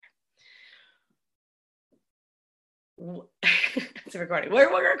It's a recording.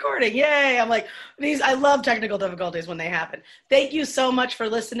 We're recording. Yay. I'm like, I love technical difficulties when they happen. Thank you so much for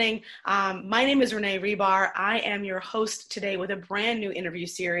listening. My name is Renee Rebar. I am your host today with a brand new interview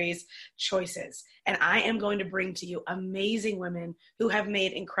series, Choices. And I am going to bring to you amazing women who have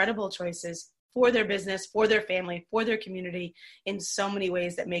made incredible choices for their business, for their family, for their community in so many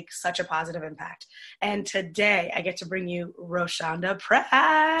ways that make such a positive impact. And today I get to bring you Roshonda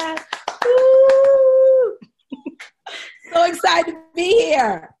Pratt. Woo! So excited to be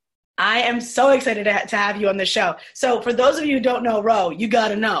here. I am so excited to have you on the show. So for those of you who don't know Ro, you got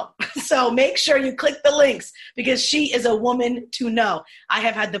to know. So make sure you click the links because she is a woman to know. I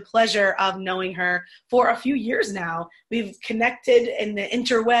have had the pleasure of knowing her for a few years now. We've connected in the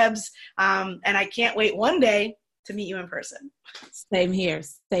interwebs, and I can't wait one day to meet you in person. Same here.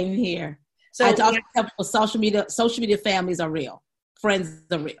 Same here. So I tell people social media families are real. Friends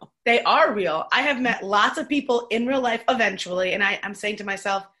are real. They are real. I have met lots of people in real life eventually, and I'm saying to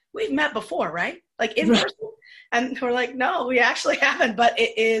myself, we've met before, right? Like in person? And we're like, no, we actually haven't, but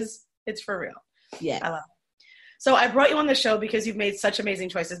it's for real. Yeah. I love it. So I brought you on the show because you've made such amazing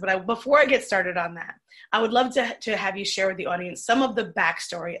choices, but before I get started on that, I would love to have you share with the audience some of the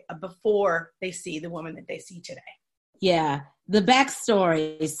backstory before they see the woman that they see today. Yeah, the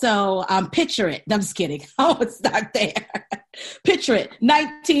backstory. So picture it. I'm just kidding. Oh, it's not there. Picture it.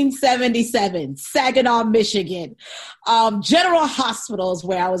 1977, Saginaw, Michigan. General Hospital is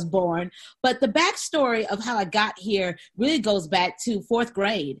where I was born. But the backstory of how I got here really goes back to fourth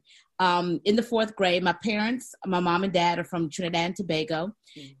grade. In the fourth grade, my parents, my mom and dad are from Trinidad and Tobago.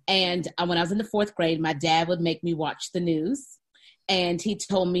 And when I was in the fourth grade, my dad would make me watch the news. And he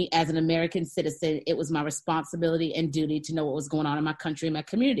told me as an American citizen, it was my responsibility and duty to know what was going on in my country and my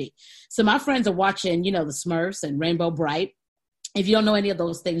community. So my friends are watching, the Smurfs and Rainbow Bright. If you don't know any of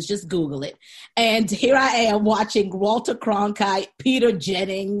those things, just Google it. And here I am watching Walter Cronkite, Peter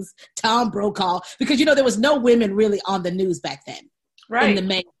Jennings, Tom Brokaw, because, there was no women really on the news back then. Right. In the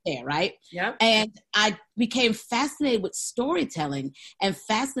main there, right? Yeah. And I became fascinated with storytelling and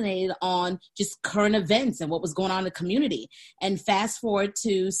fascinated on just current events and what was going on in the community. And fast forward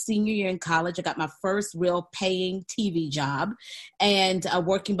to senior year in college, I got my first real paying TV job and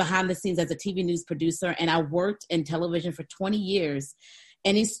working behind the scenes as a TV news producer. And I worked in television for 20 years.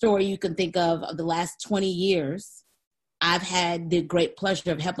 Any story you can think of the last 20 years, I've had the great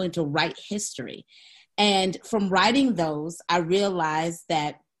pleasure of helping to write history. And from writing those, I realized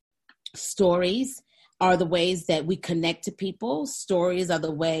that stories are the ways that we connect to people. Stories are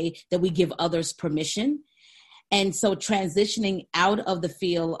the way that we give others permission. And so transitioning out of the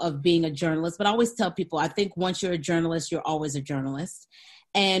field of being a journalist, but I always tell people, I think once you're a journalist, you're always a journalist.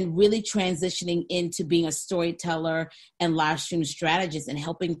 And really transitioning into being a storyteller and live stream strategist and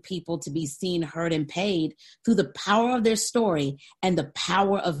helping people to be seen, heard, and paid through the power of their story and the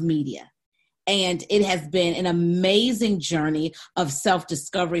power of media. And it has been an amazing journey of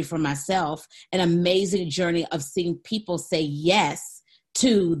self-discovery for myself, an amazing journey of seeing people say yes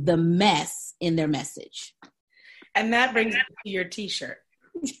to the mess in their message. And that brings me to your t-shirt.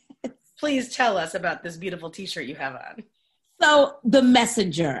 Please tell us about this beautiful t-shirt you have on. So the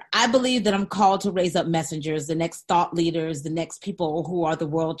messenger, I believe that I'm called to raise up messengers, the next thought leaders, the next people who are the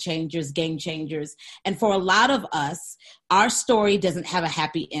world changers, game changers. And for a lot of us, our story doesn't have a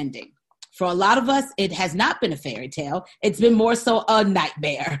happy ending. For a lot of us, it has not been a fairy tale. It's been more so a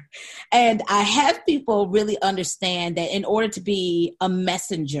nightmare. And I have people really understand that in order to be a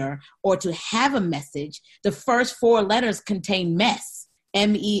messenger or to have a message, the first four letters contain mess,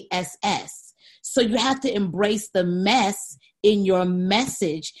 M-E-S-S. So you have to embrace the mess in your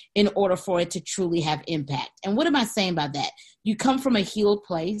message in order for it to truly have impact. And what am I saying about that? You come from a healed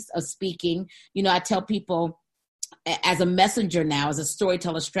place of speaking. I tell people, as a messenger now, as a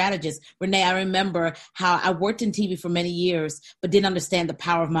storyteller strategist, Renee, I remember how I worked in TV for many years, but didn't understand the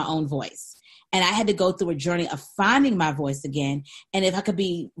power of my own voice. And I had to go through a journey of finding my voice again. And if I could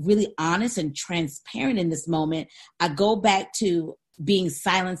be really honest and transparent in this moment, I go back to being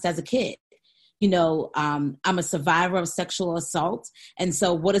silenced as a kid. I'm a survivor of sexual assault. And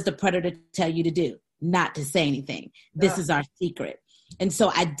so what does the predator tell you to do? Not to say anything. This is our secret. And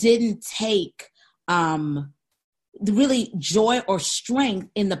so I didn't take really joy or strength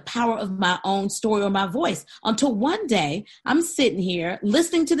in the power of my own story or my voice until one day I'm sitting here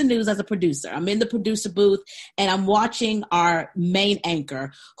listening to the news as a producer. I'm in the producer booth and I'm watching our main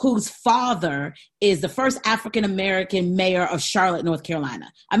anchor, whose father is the first African-American mayor of Charlotte, North Carolina.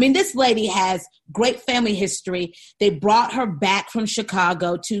 I mean, this lady has great family history. They brought her back from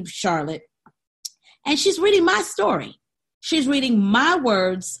Chicago to Charlotte, and she's reading my story. She's reading my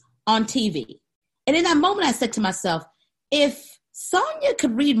words on TV. And in that moment, I said to myself, if Sonia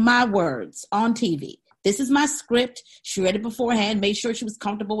could read my words on TV, this is my script. She read it beforehand, made sure she was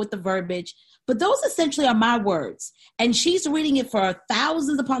comfortable with the verbiage. But those essentially are my words. And she's reading it for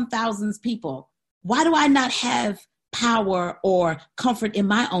thousands upon thousands of people. Why do I not have power or comfort in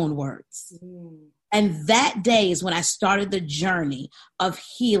my own words? And that day is when I started the journey of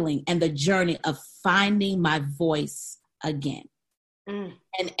healing and the journey of finding my voice again.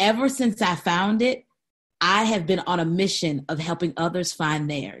 And ever since I found it, I have been on a mission of helping others find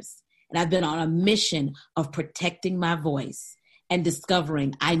theirs. And I've been on a mission of protecting my voice and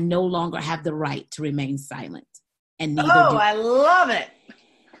discovering I no longer have the right to remain silent. And neither do I love it.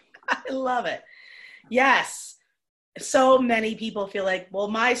 I love it. Yes. So many people feel like, well,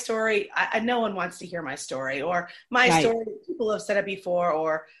 my story, no one wants to hear my story, or my story, people have said it before,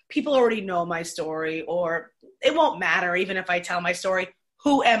 or people already know my story, or it won't matter even if I tell my story.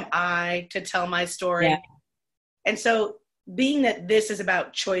 Who am I to tell my story? Yeah. And so being that this is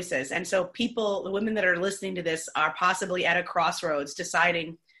about choices, and so people, the women that are listening to this are possibly at a crossroads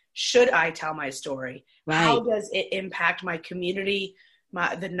deciding, should I tell my story? Right. How does it impact my community,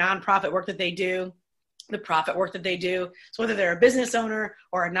 the nonprofit work that they do, the profit work that they do? So whether they're a business owner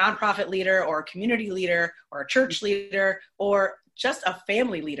or a nonprofit leader or a community leader or a church leader or just a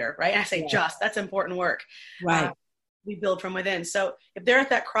family leader, right? And I say that's important work. Right. We build from within. So if they're at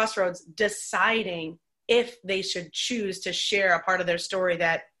that crossroads deciding if they should choose to share a part of their story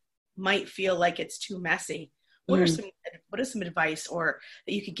that might feel like it's too messy, what is some advice or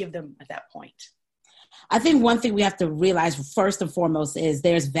that you could give them at that point? I think one thing we have to realize first and foremost is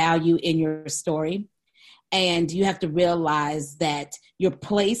there's value in your story. And you have to realize that you're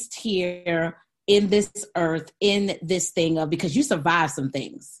placed here in this earth, in this thing of, because you survived some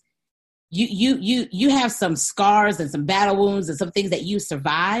things. You have some scars and some battle wounds and some things that you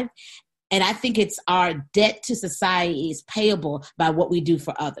survived. And I think it's our debt to society is payable by what we do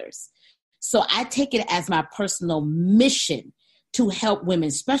for others. So I take it as my personal mission to help women,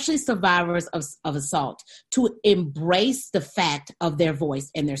 especially survivors of assault, to embrace the fact of their voice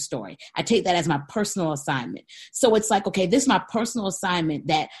and their story. I take that as my personal assignment. So it's like, okay, this is my personal assignment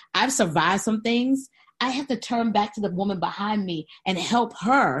that I've survived some things. I have to turn back to the woman behind me and help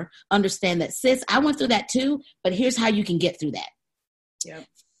her understand that, sis, I went through that too, but here's how you can get through that. Yep.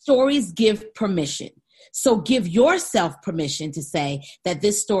 Stories give permission. So give yourself permission to say that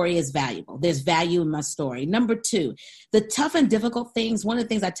this story is valuable. There's value in my story. Number 2, the tough and difficult things. One of the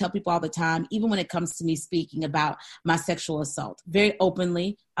things I tell people all the time, even when it comes to me speaking about my sexual assault, very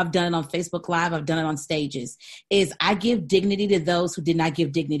openly, I've done it on Facebook Live, I've done it on stages, is I give dignity to those who did not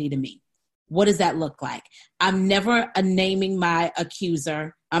give dignity to me. What does that look like? I'm never naming my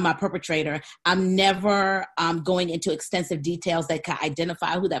accuser, my perpetrator. I'm never going into extensive details that can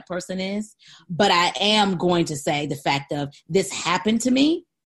identify who that person is. But I am going to say the fact of this happened to me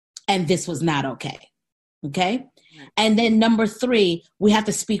and this was not okay. Okay? And then number 3, we have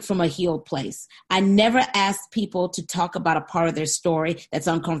to speak from a healed place. I never ask people to talk about a part of their story that's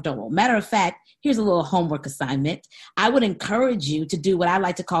uncomfortable. Matter of fact, here's a little homework assignment. I would encourage you to do what I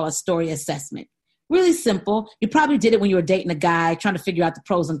like to call a story assessment. Really simple. You probably did it when you were dating a guy, trying to figure out the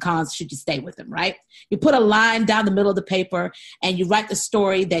pros and cons. Should you stay with him, right? You put a line down the middle of the paper and you write the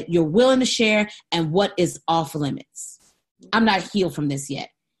story that you're willing to share and what is off limits. I'm not healed from this yet.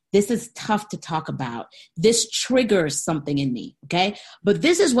 This is tough to talk about. This triggers something in me, okay? But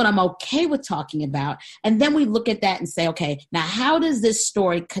this is what I'm okay with talking about. And then we look at that and say, okay, now how does this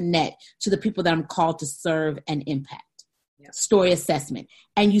story connect to the people that I'm called to serve and impact? Yep. Story assessment.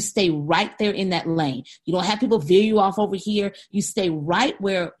 And you stay right there in that lane. You don't have people veer you off over here. You stay right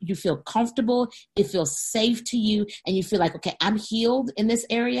where you feel comfortable. It feels safe to you. And you feel like, okay, I'm healed in this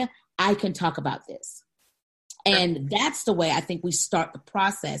area. I can talk about this. And that's the way I think we start the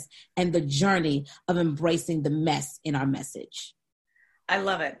process and the journey of embracing the mess in our message. I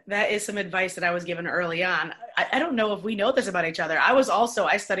love it. That is some advice that I was given early on. I don't know if we know this about each other.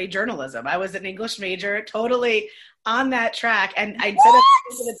 I studied journalism. I was an English major, totally on that track. And instead of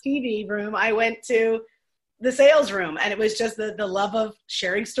going to the TV room, I went to the sales room. And it was just the love of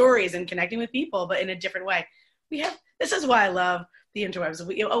sharing stories and connecting with people, but in a different way. This is why I love the interwebs.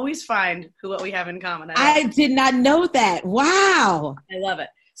 We always find what we have in common. I did not know that. Wow. I love it.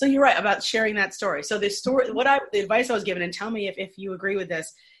 So you're right about sharing that story. So the advice I was given, and tell me if you agree with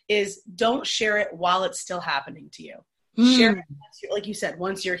this, is don't share it while it's still happening to you. Share it, like you said,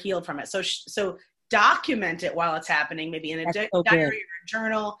 once you're healed from it. So document it while it's happening, maybe in a diary or a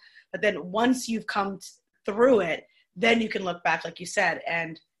journal. But then once you've come through it, then you can look back, like you said,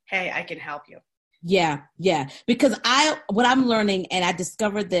 and hey, I can help you. Yeah. Because what I'm learning, and I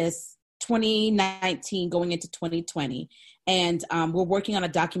discovered this 2019 going into 2020. And we're working on a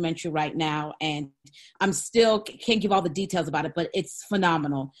documentary right now, and I'm still can't give all the details about it, but it's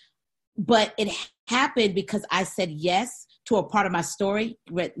phenomenal. But it happened because I said yes to a part of my story,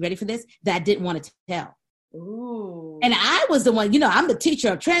 ready for this, that I didn't want to tell. Ooh. And I was the one, I'm the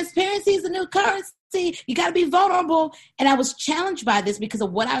teacher of transparency is the new currency. You got to be vulnerable. And I was challenged by this because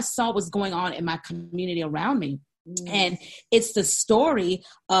of what I saw was going on in my community around me. And it's the story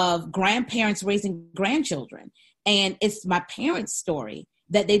of grandparents raising grandchildren. And it's my parents' story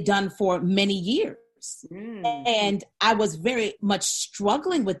that they've done for many years. And I was very much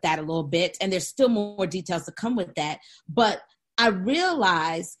struggling with that a little bit. And there's still more details to come with that. But I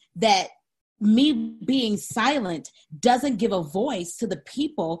realized that me being silent doesn't give a voice to the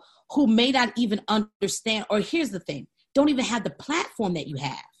people who may not even understand, or here's the thing, don't even have the platform that you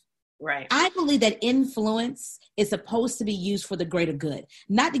have. Right. I believe that influence is supposed to be used for the greater good,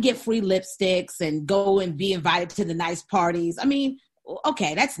 not to get free lipsticks and go and be invited to the nice parties. I mean,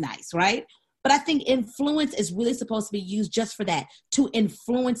 okay, that's nice, right? But I think influence is really supposed to be used just for that, to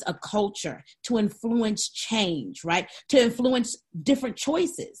influence a culture, to influence change, right? To influence different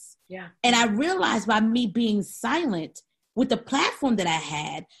choices. Yeah. And I realized by me being silent with the platform that I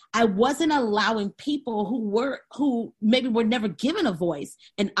had, I wasn't allowing people who maybe were never given a voice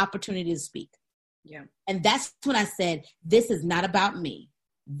an opportunity to speak. Yeah. And that's when I said, this is not about me.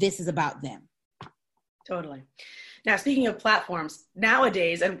 This is about them. Totally. Now, speaking of platforms,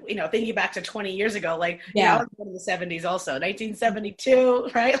 nowadays, and, thinking back to 20 years ago, I was born in the 70s also,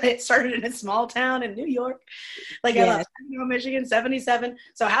 1972, right? It started in a small town in New York, I love Michigan, 77.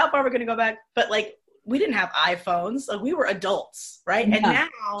 So how far are we going to go back? But we didn't have iPhones. We were adults, right? Yeah. And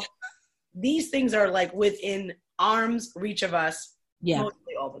now these things are within arm's reach of us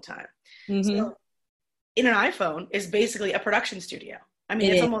mostly all the time. Mm-hmm. So in an iPhone is basically a production studio. I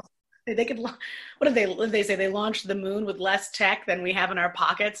mean, it's almost, they could, what did they say? They launched the moon with less tech than we have in our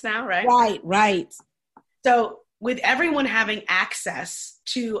pockets now, right? Right. So with everyone having access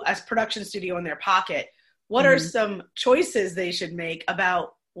to a production studio in their pocket, what are some choices they should make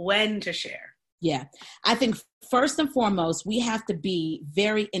about when to share? Yeah, I think first and foremost, we have to be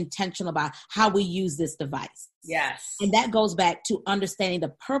very intentional about how we use this device. Yes. And that goes back to understanding the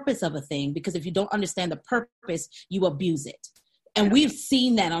purpose of a thing, because if you don't understand the purpose, you abuse it. And we've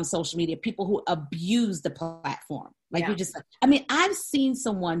seen that on social media, people who abuse the platform. I've seen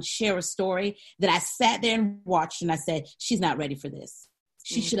someone share a story that I sat there and watched and I said, she's not ready for this.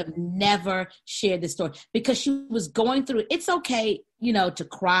 She should have never shared this story because she was going through, it's okay, to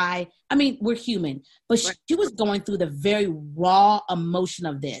cry. I mean, we're human, but she was going through the very raw emotion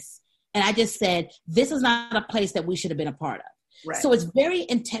of this. And I just said, this is not a place that we should have been a part of. Right. So it's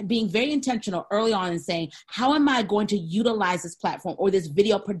being very intentional early on and saying, how am I going to utilize this platform or this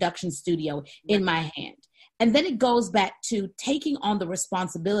video production studio in my hand? And then it goes back to taking on the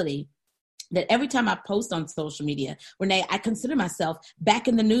responsibility that every time I post on social media, Renee, I consider myself back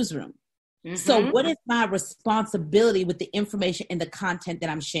in the newsroom. Mm-hmm. So what is my responsibility with the information and the content that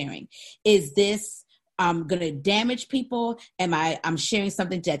I'm sharing? Is this going to damage people? I'm sharing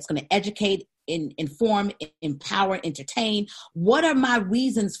something that's going to educate, inform, empower, entertain? What are my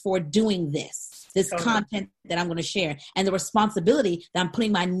reasons for doing this content that I'm going to share, and the responsibility that I'm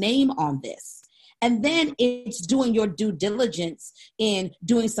putting my name on this? And then it's doing your due diligence in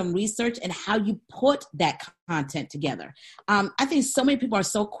doing some research and how you put that content together. I think so many people are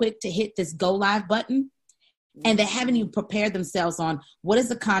so quick to hit this go live button, and they haven't even prepared themselves on what is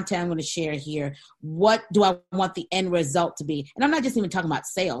the content I'm going to share here? What do I want the end result to be? And I'm not just even talking about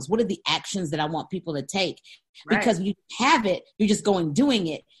sales. What are the actions that I want people to take? Right. Because when you have it, you're just doing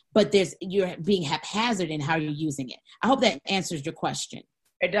it, but you're being haphazard in how you're using it. I hope that answers your question.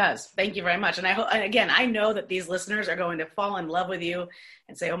 It does. Thank you very much. And I know that these listeners are going to fall in love with you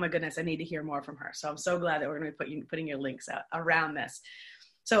and say, oh my goodness, I need to hear more from her. So I'm so glad that we're going to be putting your links out around this.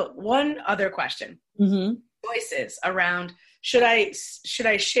 So one other question, choices around, should I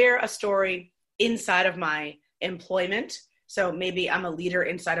share a story inside of my employment? So maybe I'm a leader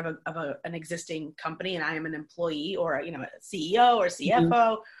inside of an existing company and I am an employee or, a CEO or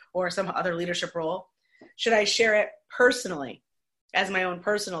CFO or some other leadership role. Should I share it personally as my own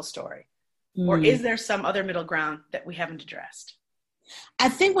personal story? Or is there some other middle ground that we haven't addressed? I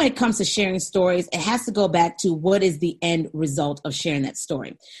think when it comes to sharing stories, it has to go back to what is the end result of sharing that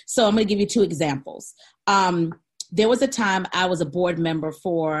story. So I'm going to give you two examples. There was a time I was a board member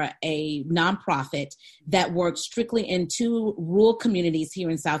for a nonprofit that worked strictly in 2 rural communities here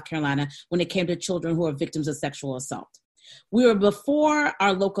in South Carolina when it came to children who are victims of sexual assault. We were before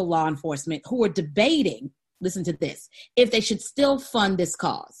our local law enforcement who were debating, listen to this, if they should still fund this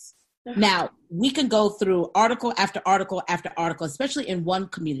cause. Now, we can go through article after article after article, especially in one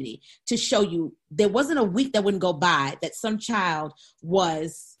community, to show you there wasn't a week that wouldn't go by that some child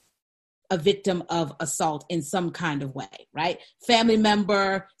was a victim of assault in some kind of way, right? Family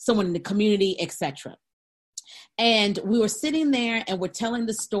member, someone in the community, etc. And we were sitting there and we're telling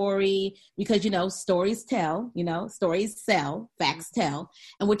the story because, stories tell, stories sell, facts tell.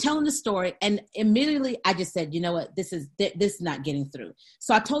 And we're telling the story. And immediately I just said, you know what, this is not getting through.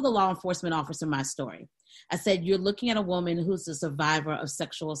 So I told the law enforcement officer my story. I said, you're looking at a woman who's a survivor of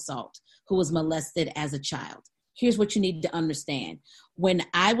sexual assault, who was molested as a child. Here's what you need to understand. When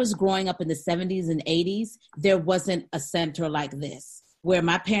I was growing up in the 70s and 80s, there wasn't a center like this where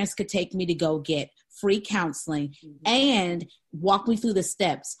my parents could take me to go get free counseling and walk me through the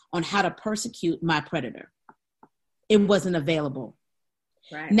steps on how to persecute my predator. It wasn't available.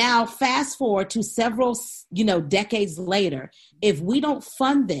 Right. Now, fast forward to several, decades later, if we don't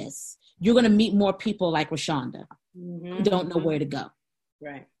fund this, you're going to meet more people like Rashonda who don't know where to go.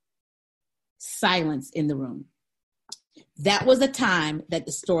 Right. Silence in the room. That was a time that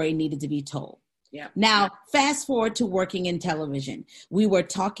the story needed to be told. Yeah. Now, fast forward to working in television. We were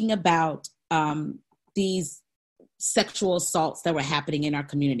talking about these sexual assaults that were happening in our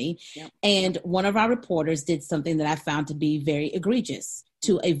community. Yep. And one of our reporters did something that I found to be very egregious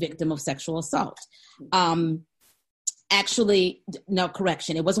to a victim of sexual assault. Actually, no,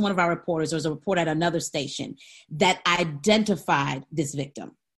 correction. It wasn't one of our reporters. There was a reporter at another station that identified this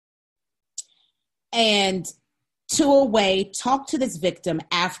victim. And to a way, talk to this victim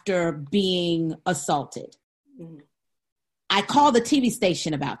after being assaulted. Mm-hmm. I called the TV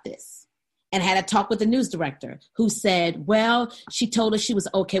station about this and had a talk with the news director who said, well, she told us she was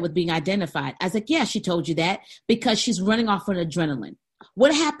okay with being identified. I was like, yeah, she told you that because she's running off on adrenaline.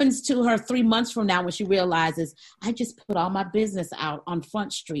 What happens to her 3 months from now when she realizes I just put all my business out on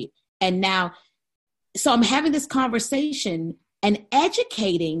Front Street? And now, so I'm having this conversation and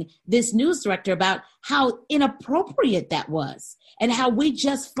educating this news director about how inappropriate that was and how we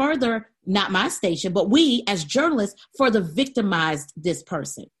just further, not my station, but we as journalists further victimized this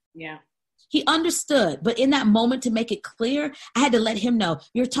person. Yeah. He understood, but in that moment, to make it clear, I had to let him know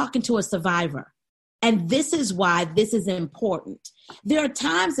you're talking to a survivor. And this is why this is important. There are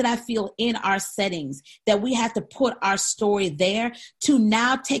times that I feel in our settings that we have to put our story there to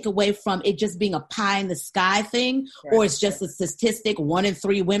now take away from it just being a pie in the sky thing, right, or it's just a statistic, 1 in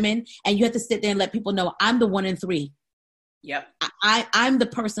 3 women. And you have to sit there and let people know I'm the 1 in 3. Yep. I'm the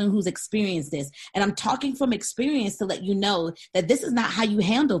person who's experienced this. And I'm talking from experience to let you know that this is not how you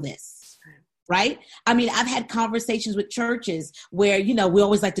handle this. Right? I mean, I've had conversations with churches where, we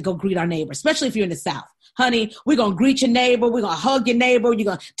always like to go greet our neighbor, especially if you're in the South. Honey, we're going to greet your neighbor. We're going to hug your neighbor. You're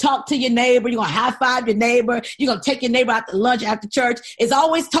going to talk to your neighbor. You're going to high five your neighbor. You're going to take your neighbor out to lunch after church. It's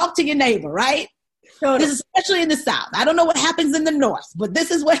always talk to your neighbor, right? Totally. This is especially in the South. I don't know what happens in the North, but this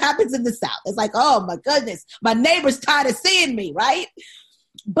is what happens in the South. It's like, oh my goodness, my neighbor's tired of seeing me, right?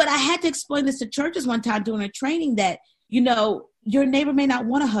 But I had to explain this to churches one time during a training that, your neighbor may not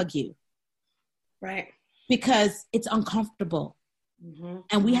want to hug you. Right. Because it's uncomfortable. Mm-hmm.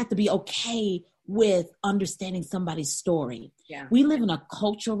 And we have to be okay with understanding somebody's story. Yeah. We live in a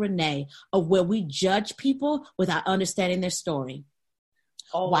culture, Renee, of where we judge people without understanding their story.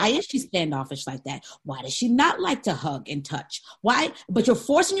 Oh. Why is she standoffish like that? Why does she not like to hug and touch? Why? But you're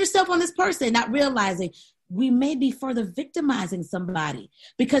forcing yourself on this person, not realizing we may be further victimizing somebody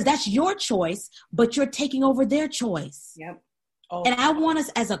because that's your choice, but you're taking over their choice. Yep. Oh. And I want us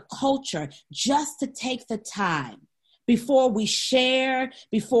as a culture just to take the time before we share,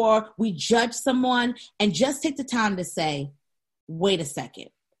 before we judge someone, and just take the time to say, wait a second,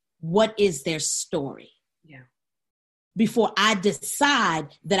 what is their story? Yeah. Before I decide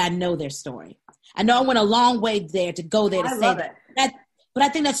that I know their story. I know I went a long way there to go there to say that, but I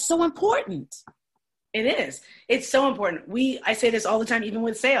think that's so important. It is. It's so important. I say this all the time, even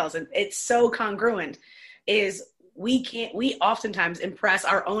with sales, and it's so congruent, is we oftentimes impress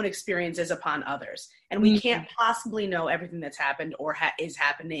our own experiences upon others, and we can't possibly know everything that's happened or is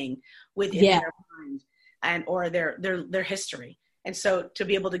happening within their mind and or their history. And so to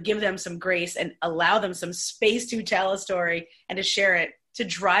be able to give them some grace and allow them some space to tell a story and to share it, to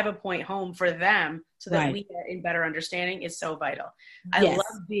drive a point home for them so that we get in better understanding is so vital. I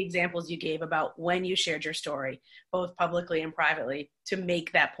love the examples you gave about when you shared your story, both publicly and privately, to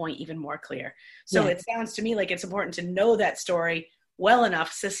make that point even more clear. So it sounds to me like it's important to know that story well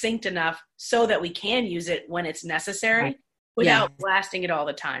enough, succinct enough, so that we can use it when it's necessary without blasting it all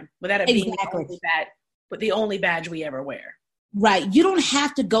the time, without it being the only badge we ever wear. Right. You don't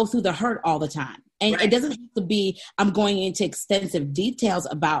have to go through the hurt all the time. And Right. it doesn't have to be, I'm going into extensive details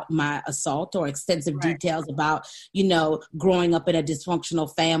about my assault or extensive Right. details about, growing up in a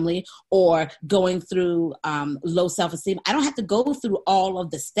dysfunctional family or going through low self-esteem. I don't have to go through all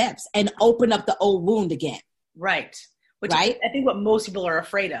of the steps and open up the old wound again. Right. Which Right? I think what most people are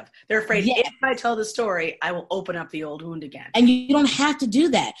afraid of. They're afraid Yes. if I tell the story, I will open up the old wound again. And you don't have to do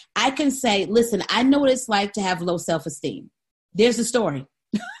that. I can say, listen, I know what it's like to have low self-esteem. There's the story.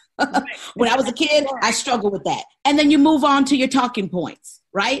 When I was a kid, I struggled with that. And then you move on to your talking points,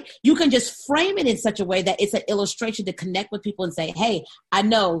 right? You can just frame it in such a way that it's an illustration to connect with people and say, hey, I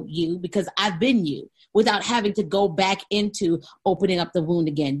know you because I've been you, without having to go back into opening up the wound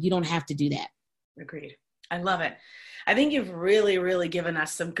again. You don't have to do that. Agreed. I love it. I think you've really, really given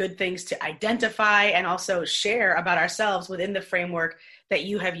us some good things to identify and also share about ourselves within the framework that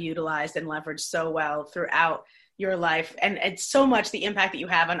you have utilized and leveraged so well throughout your life. And it's so much the impact that you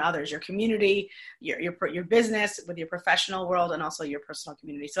have on others, your community, your business, with your professional world, and also your personal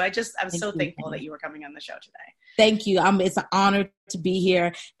community. So I'm so thankful that you were coming on the show today. Thank you. It's an honor to be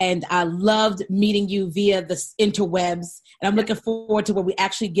here. And I loved meeting you via the interwebs. And I'm looking forward to where we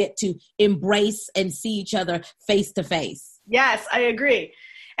actually get to embrace and see each other face to face. Yes, I agree.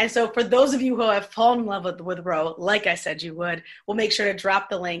 And so for those of you who have fallen in love with Ro, like I said you would, we'll make sure to drop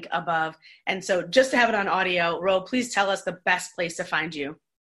the link above. And so just to have it on audio, Ro, please tell us the best place to find you.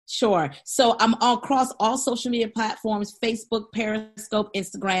 Sure. So I'm across all social media platforms, Facebook, Periscope,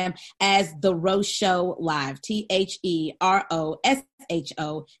 Instagram, as The Ro Show Live,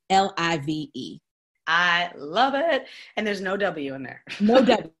 TheRoSholive. I love it. And there's no W in there. No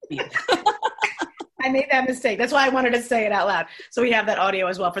W. I made that mistake. That's why I wanted to say it out loud. So we have that audio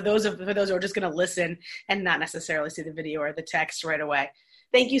as well for those who are just going to listen and not necessarily see the video or the text right away.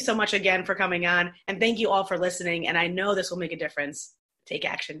 Thank you so much again for coming on, and thank you all for listening. And I know this will make a difference. Take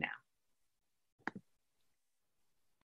action now.